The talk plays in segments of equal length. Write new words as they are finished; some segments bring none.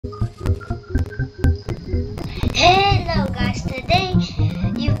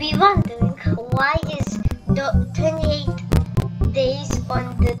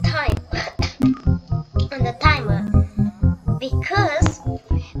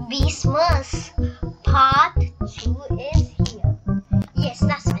Beesmass Part 2 is here. Yes,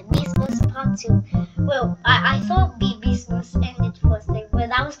 that's right, Beesmass Part 2. Well, I thought Beesmass ended first, but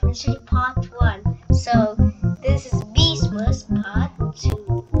that was literally Part 1. So, this is Beesmass Part 2.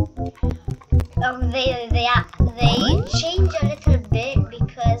 They changed a little bit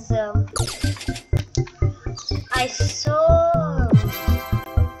because I saw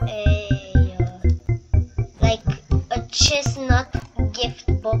a chestnut gift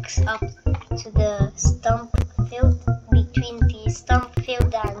box up to the stump field, between the stump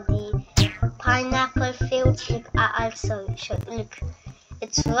field and the pineapple field. Look, I'll show you. Look,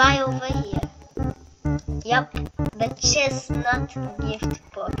 it's right over here. Yup, the chestnut gift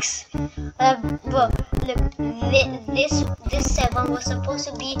box. Bro, look, this 7 was supposed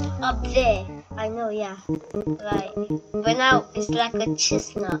to be up there. I know, yeah, right. But now it's like a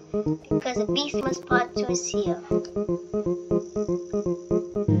chestnut because the Beesmass Part 2 is here.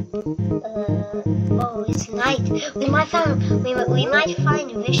 Oh, it's night. We might find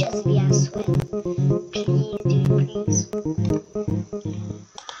viciously, I swear. Please, dude, please.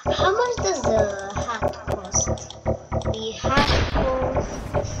 How much does the hat cost? The hat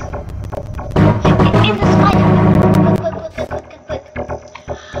costs. In the spider! Quick.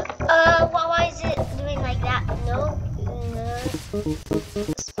 Why is it doing like that? No.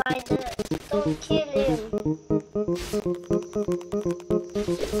 Spider, don't kill him.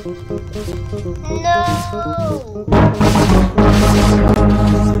 No!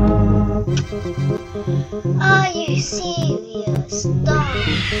 Are you serious? Stop!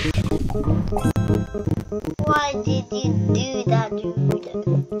 Why did you do that, dude?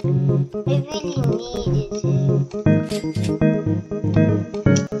 I really needed him.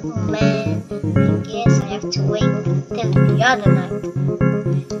 Oh man, I guess I have to wait till the other night.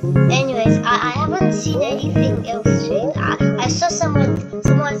 Anyways, I haven't seen anything else yet. I saw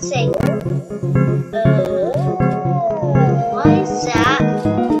someone say, what is that?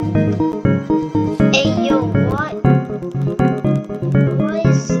 Hey yo, what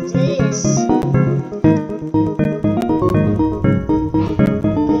is this?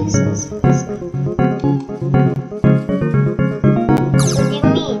 What do you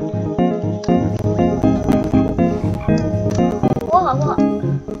mean? What?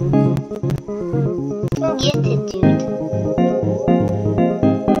 Don't get it, dude.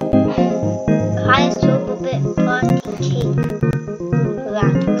 Highest Roblox party cake.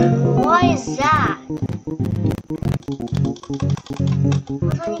 Rank. What is that?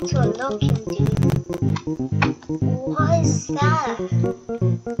 What do I need to unlock him, dude? What is that?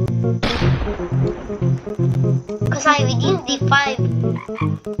 Because I redeemed the 5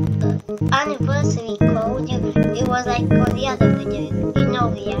 anniversary code. It was like on the other video, you know,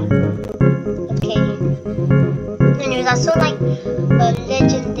 yeah. Okay. Anyways, I saw like a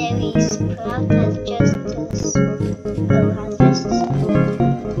legendary sprout has just it's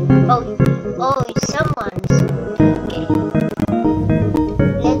someone's. Okay.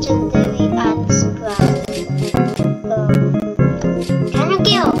 Legendary and sprout. Can you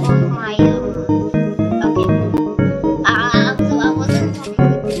get off my okay. I wasn't talking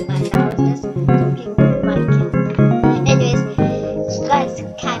with this guy, I was just talking with my cat. Anyways, guys,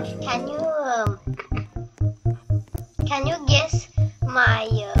 can you guess my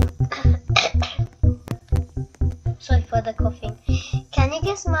sorry for the coughing. Can you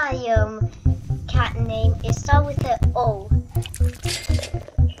guess my cat name? It starts with a O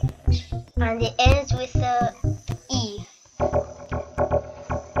and it ends with a E.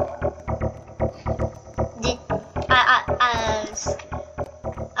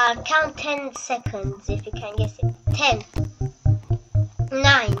 I'll count 10 seconds if you can guess it. 10,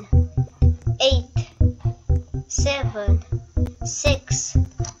 9, 8, 7, 6,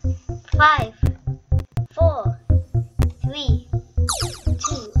 5, 4, 3,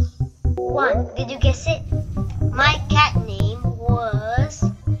 2, 1. Did you guess it? My cat name was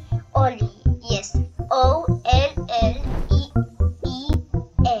Ollie. Yes, O-L-L-E-E-E.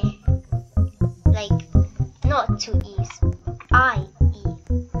 Like, not 2 E's. I-E.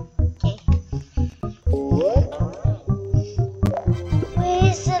 Okay.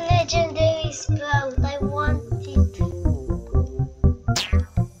 Where's the legendary sprout? I want it.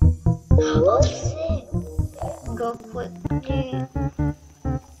 Oh, sick. Go quickly.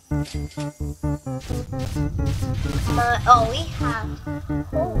 We have.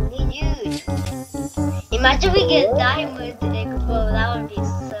 Holy dude. Imagine we get diamond egg, bro. That would be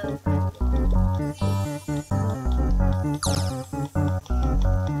so.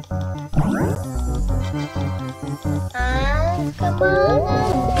 Come on.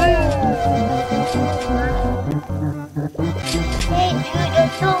 Hey,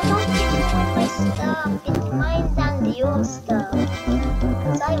 don't give me my stuff. It's mine and your stuff.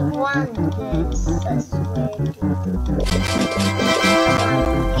 Because I want this. I swear, dude.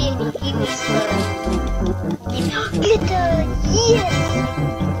 Give me stuff. Give me glitter. Yes!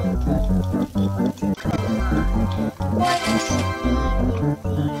 Glitter. Come on. What is stealing,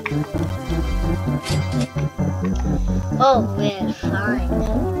 dude? Oh, we're fine.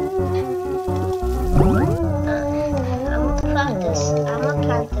 I'm a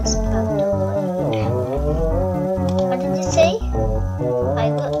practice What did you say? I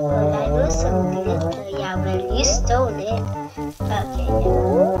got some glitter. Yeah, well, you stole it.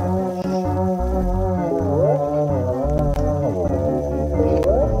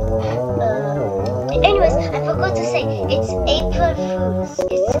 Okay, anyways, I forgot to say, it's April Fools.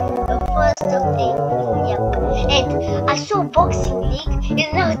 It's the 1st of April, yep. And I saw Boxing League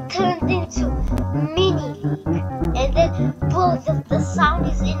is now turned into Mini League. And then, bro, the sound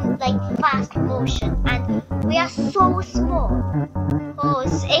is in like fast motion, and we are so small. Oh,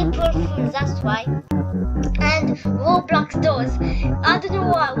 it's April Fools, that's why. And Roblox doors. I don't know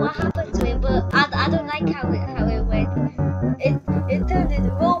what happened to it, but I don't like how it went. It turned into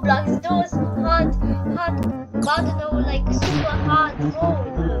Roblox doors hard. I don't know, like super hard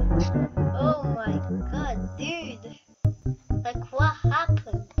mode. Oh my god, dude! Like what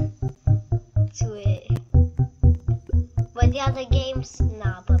happened to it? But the other games,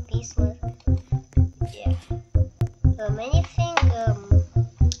 nah, but beesmass, yeah. Many things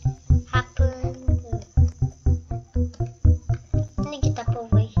happened. Let me get up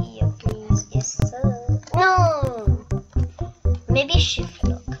over here, please. Yes, sir. No! Maybe shift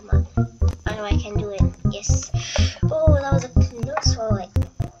lock, come on. I know I can do it. Yes. Oh, that was a close one. Like,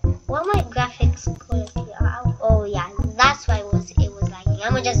 what my graphics quality? Oh yeah, that's why it was lagging.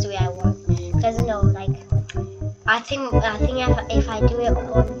 I'm gonna just do it I want. Cause you know, like, I think if I do it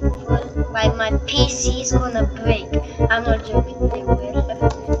on full, like my PC is gonna break. I'm not joking, it will.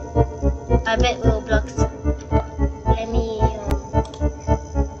 I bet Roblox. Let me.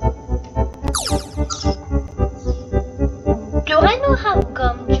 Do I know how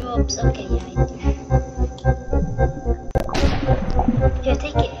gumdrops? Okay, yeah, I do. Here,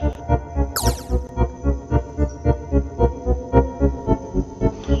 take it.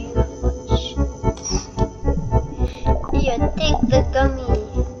 Here, take the gummy.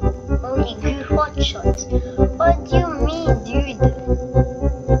 Only good hot shots. What do you mean, dude?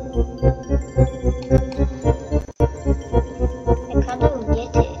 Like, I don't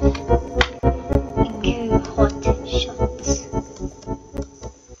get it. Good hot shots.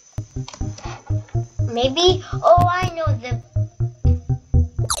 Maybe. Oh, I know the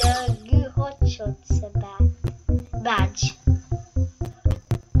good hot shots badge.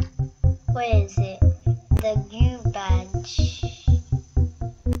 Where is it? The goo badge.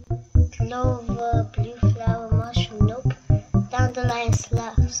 Clover, blue flower, mushroom, nope. Dandelion,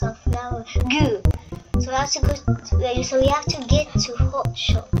 sunflower, goo. So we have to go. So we have to get to hot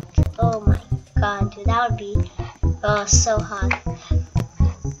shot. Oh my god, dude, that would be so hard.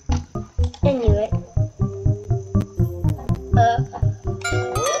 Anyway,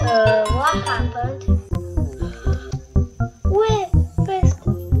 what happened? Where's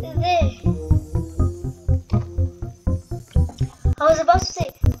there? I was about to say,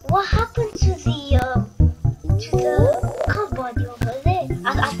 what happened to the cupboard over there? I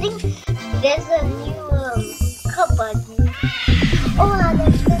think there's a new cupboard. Oh,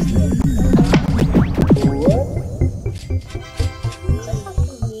 there's this. Is there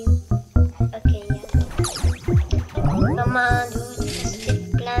something new? Okay, yeah. Come on, dude, stick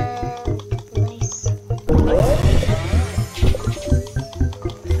plant. Nice.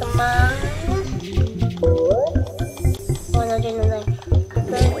 Come on. Oh no, no, no.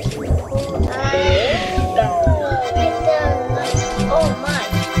 Oh my,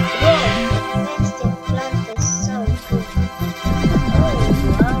 whoa, plastic plant is so good. Oh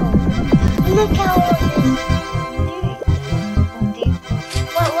wow, look how all this, dude.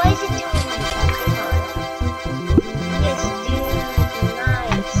 Why is it doing like that? Come on. Yes, dude,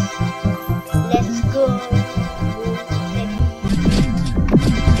 nice. Let's go.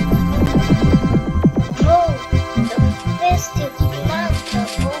 Bro, the festive plant,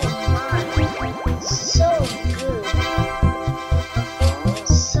 oh my, so good.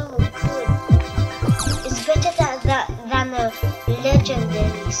 Than a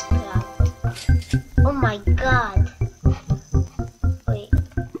legendary sprout. Oh my god. Wait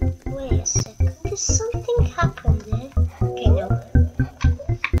a second. Did something happen there? Okay, no.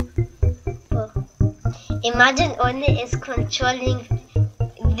 Oh. Imagine Oni is controlling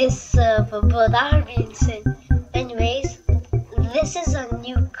this server, bro. That would be insane. Anyways, this is a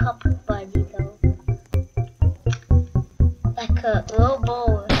new cup body though. Like a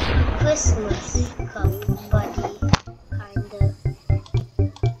Robo Christmas cup body, kinda.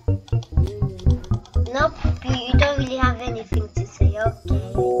 Nope, you don't really have anything to say.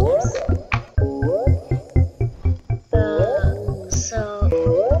 Okay, so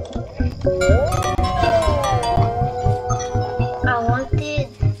I wanted.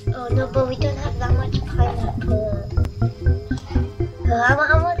 Oh no, but we don't have that much pineapple. I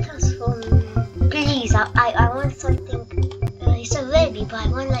want transform. Please, I want something. It's a ready, but I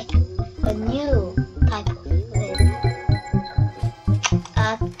want like a new type of ready.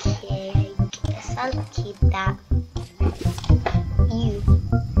 Okay, I guess I'll keep that. You,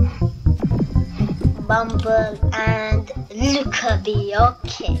 Bumble, and Lucaby.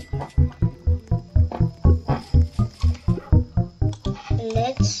 Okay.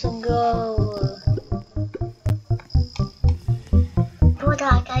 Let's go. But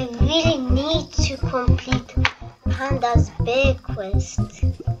I really need to complete Panda's bear quest.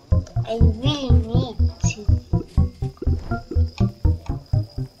 I really need to.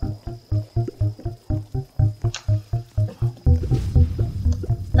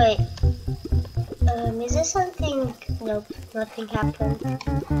 Wait. Is there something? Nope, nothing happened.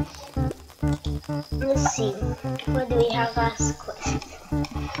 Let's see. What do we have as quest?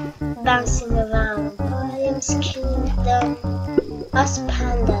 Bouncing around. Volumes Kingdom. Us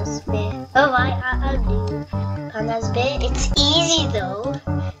Panda's bear. Oh, I'll do Panda's bear. It's easy though.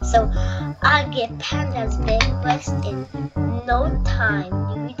 So I'll get Panda's bear quest in no time,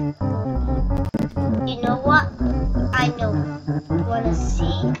 dude. You know what? I know. You wanna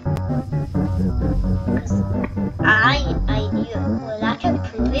see? Cause I do. Well, I can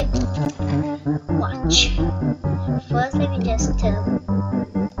prove it. Watch. First, let me just give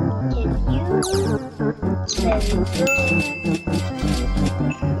you. There we go.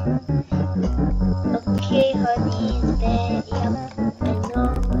 Okay, honey is there. Yep, I know.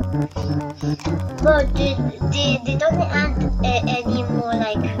 But they don't add any more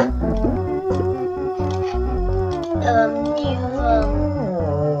like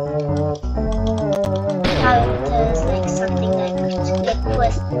new characters, like something like to get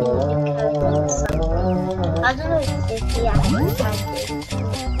quest new characters or something. I don't know if they actually had it.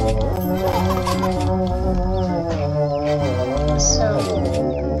 So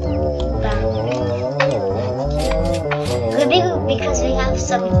because we have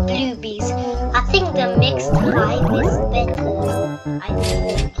some bluebies. I think the mixed hive is better. I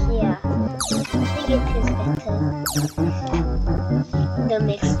think, yeah. I think it is better. The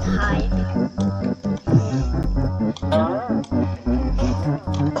mixed hive.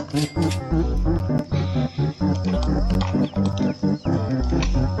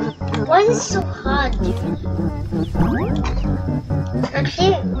 Why is it so hard, dude?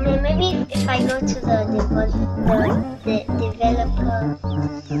 Actually, maybe if I go to the developer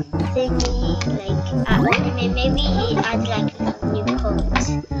thingy, like maybe he add like new codes.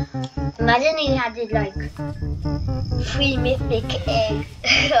 Imagine he added like 3 mythic eggs.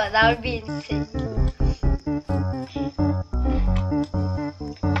 That would be insane.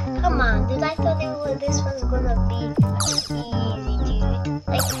 Come on, dude! I thought this was gonna be easy, dude.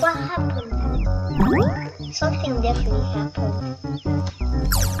 Like, what happened? Something definitely happened.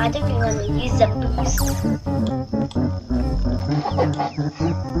 I don't even want to use the boost.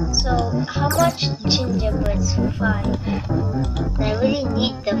 So, how much gingerbreads? 5. I really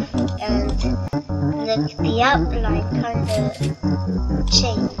need them, and the outline kinda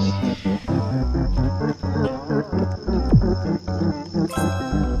changed.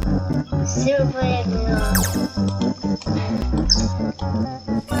 Silver eggnog.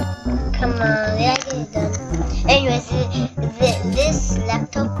 Come on, yeah, get it done. Anyways, this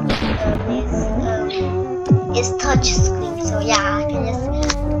laptop is touch screen, so yeah, I can just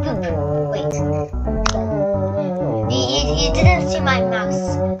wait. You didn't see my mouse,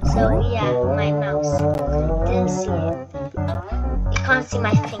 so yeah, my mouse. Didn't see it. You can't see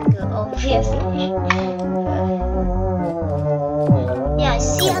my finger, obviously. Yeah,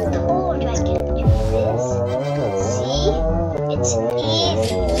 see, I told you I can do this. See? It's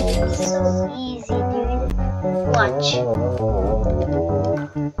easy. It's so easy, dude. Watch.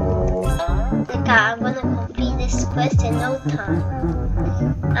 Look, I'm gonna complete this quest in no time.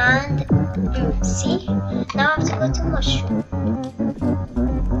 And, see? Now I have to go to Mushroom.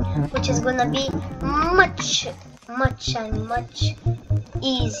 Which is gonna be much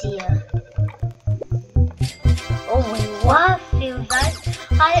easier. Oh my, what field lights?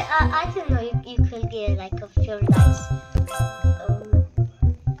 I didn't know you could get like a field lights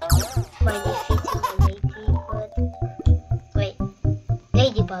by defeating the lady, but wait.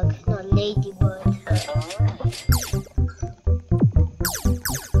 ladybug, not ladybird.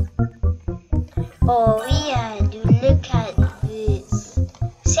 Oh yeah, dude, look at this.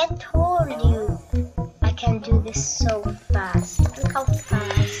 See, I told you I can do this so fast. Look how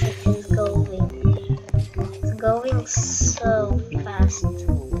fast it is going. It's going so fast.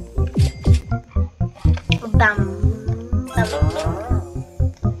 Bam, bam,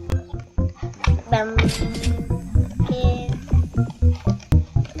 bam. Okay.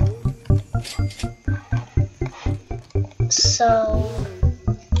 So,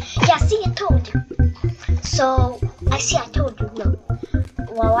 yeah, see, I told you. So, I told you, no.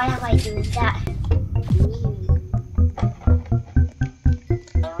 Well, why am I doing that?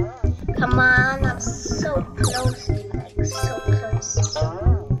 Come on, I'm so close, like so close.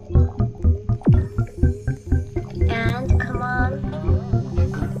 And come on.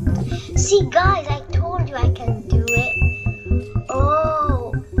 See, guys, I told you I can do it.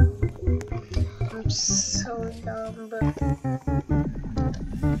 Oh, I'm so dumb, but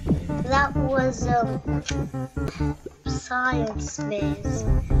that was science maze.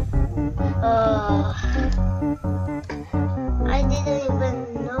 I didn't even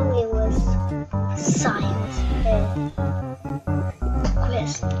know it was science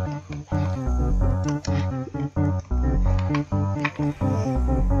quest.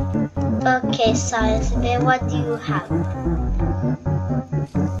 Okay, science fair, what do you have?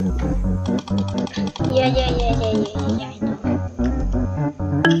 Yeah, I know.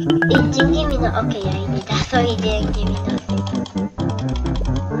 It didn't give me no. Okay, yeah, I did. I thought it didn't give me nothing.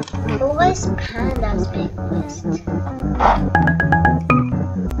 Who was Panda's big quest?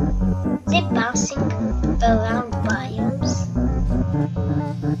 Is it bouncing around biomes?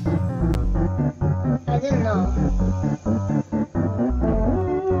 I don't know.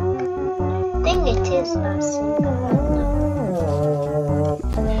 I think it is bouncing around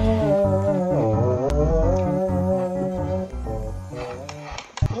now.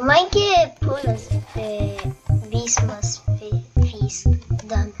 You might get Paula's beesmass feast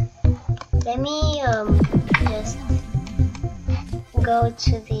done. Let me just go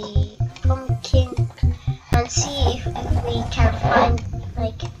to the pumpkin and see if we can find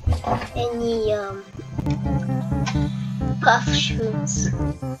like any puff shrooms.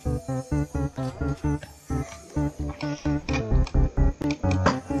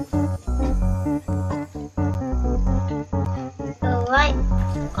 Alright.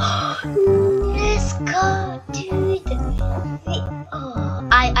 Let's go, dude.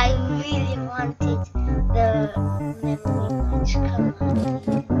 I really wanted the memory punch. Come on.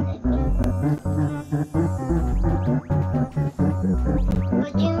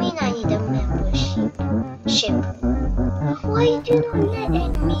 What do you mean I need a membership? Why do you not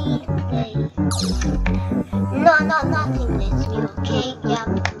let me play? No, nothing lets me, okay? Yeah,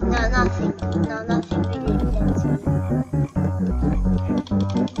 nothing really lets me.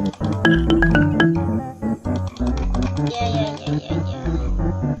 Yeah.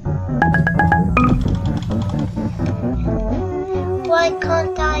 Why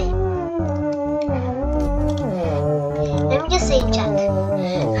can't I? Let me just say in chat.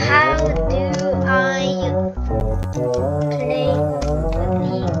 How do I play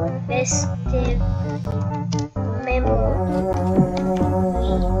the festive memory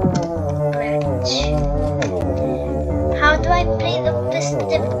match? How do I play the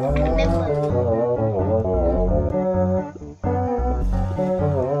festive memory?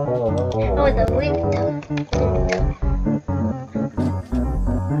 Oh, the window.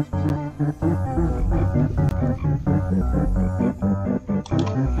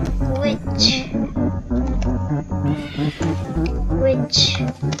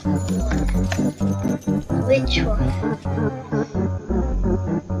 Which one?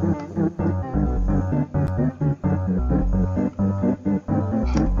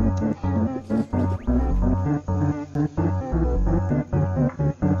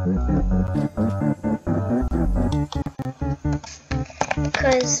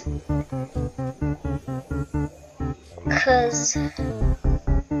 Cause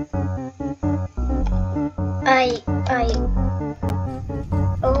I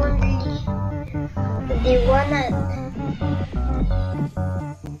only the one that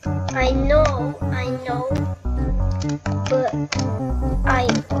I know, but I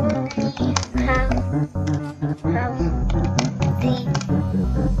only have the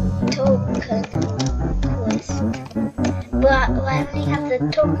token quest. But I only have the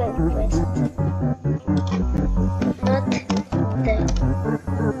token quest, not the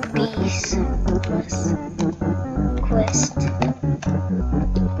beesmass quest.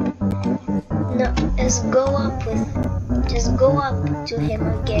 No, just go up with Just go up to him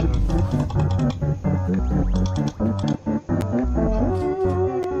again.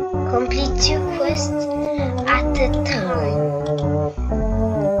 Complete 2 quests at a time.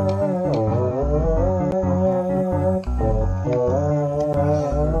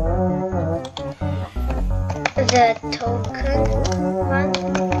 The token one.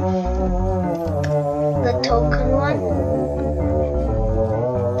 The token one.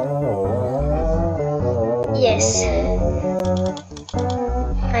 Yes.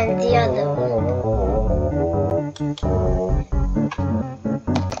 And the other one.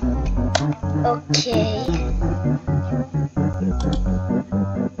 Okay.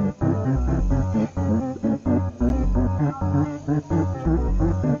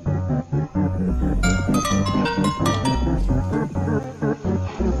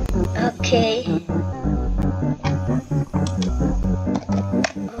 Okay.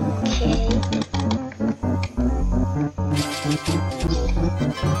 Okay.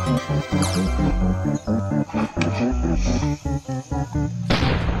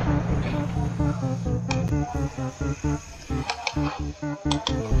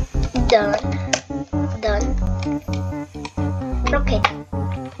 Done. Done. Okay.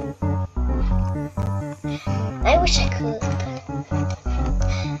 I wish I could.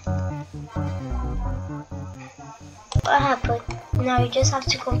 What happened? Now you just have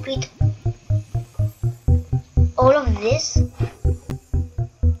to complete all of this.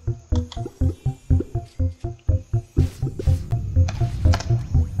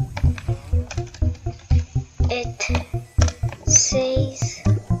 It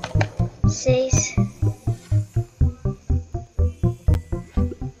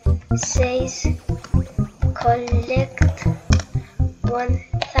says collect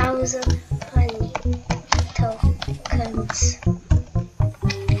 1,000 honey tokens.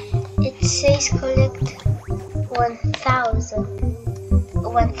 It says collect 1,000.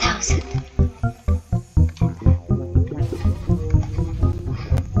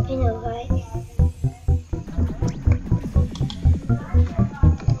 You know, right?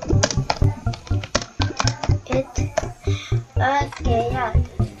 Okay, yeah.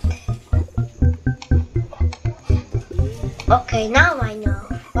 Okay, now I know.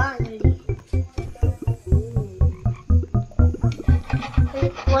 Finally.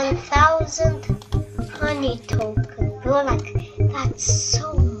 1,000 honey tokens. You're like, that's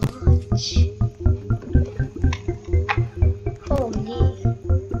so much. Holy.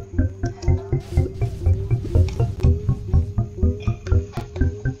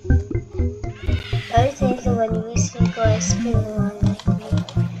 Everything is when you speak or spin around like me.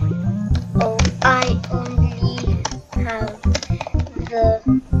 Oh, I only have the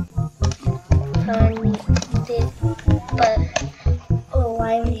honey dipper. Oh, I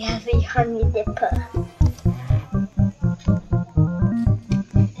only have a honey dipper.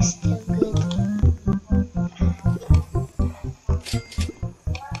 It's still good.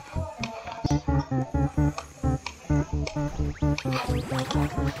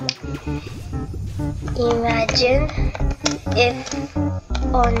 Imagine if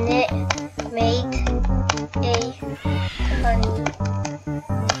on it made a honey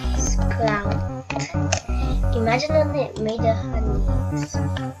sprout. Imagine on it made a honey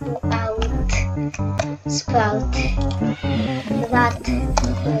sprout. That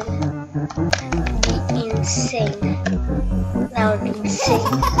would be insane. That would be insane.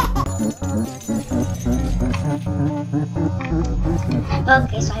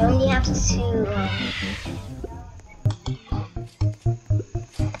 Okay, so I only have to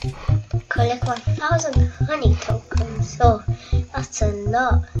collect 1,000 honey tokens. So that's a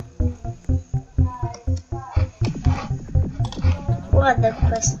lot. What other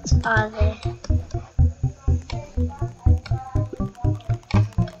quests are there?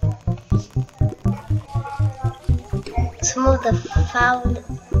 Some of the foul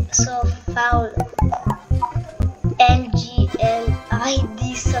NGLID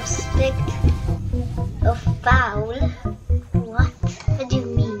suspect of foul. What? What do you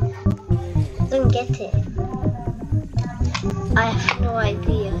mean? I don't get it. I have no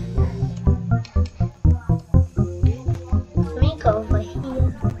idea. Let me go over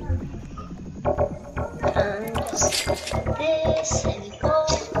here and just this. There we go.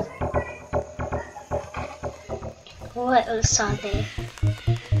 What else are there?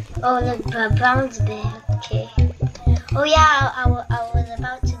 Oh, look, Brown's there. Okay. Oh yeah, I was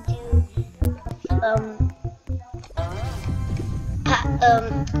about to do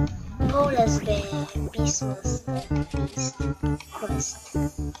Polar's bear, beesmass, beast quest.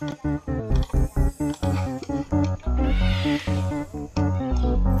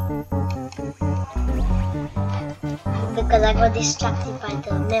 The because I got distracted by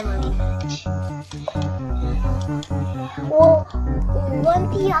the memory match. Well, when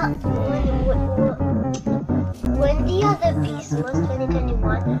the other beesmass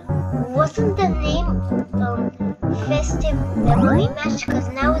 2021 wasn't the name festive memory match, because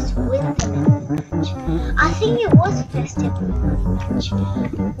now it's winter memory match. I think it was festive memory match.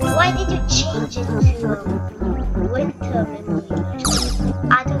 Why did you change it to winter memory match?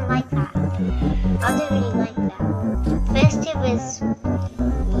 I don't like that. I don't really like that. Festive is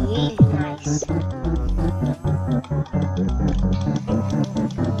really nice.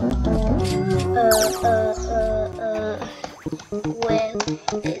 Where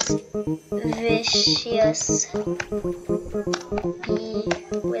is Vicious Bee?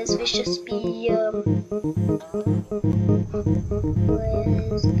 Where's Vicious Bee?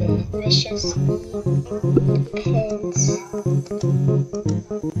 Where is Vicious Bee? Pens.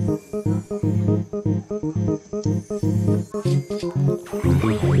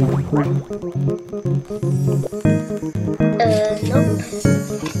 Nope.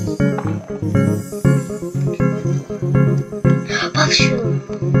 Mushroom.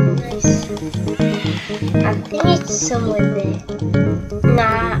 Nice. I think it's somewhere there.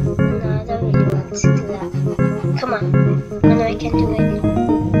 Nah, I don't really want to do that. Come on. I know I can do it.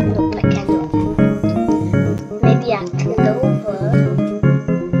 Nope, I cannot. Maybe a clover.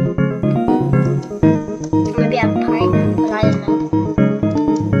 Maybe a pineapple, I don't know.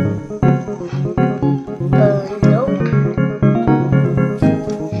 Nope.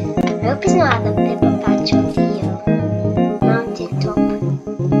 I hope it's not at the paper patch of the mountain top.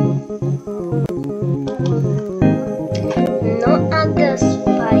 Not at the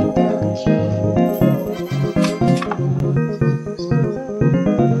spider.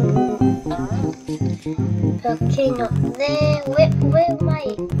 Okay, not there. Where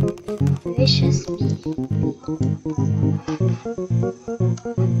my Vicious Bee?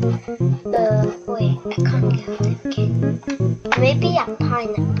 Wait, I can't get there again. Maybe a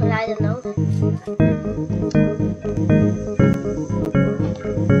pineapple, I don't know.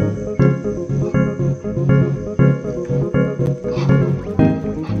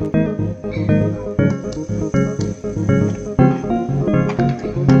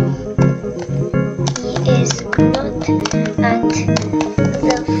 He is not at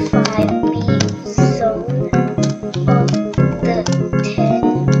the 5B zone of the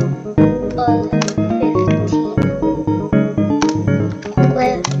 10 or 15.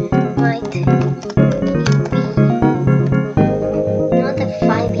 Where might he be? Not the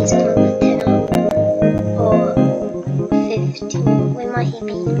 5B zone of the 10 or 15. Where might he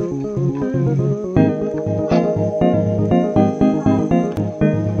be?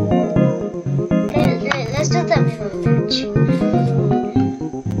 Let's do the memory match.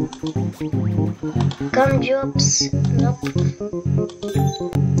 Gumdrops, nope.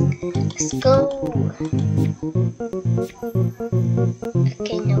 Let's go.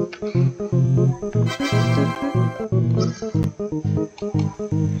 Okay, nope.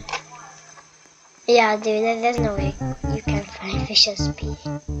 Yeah, dude, there's no way you can find Vicious Bee.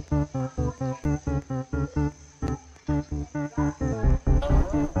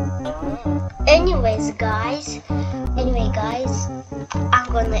 Anyway guys,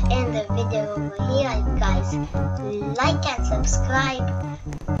 I'm gonna end the video over here. Guys, like and subscribe.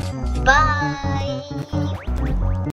 Bye.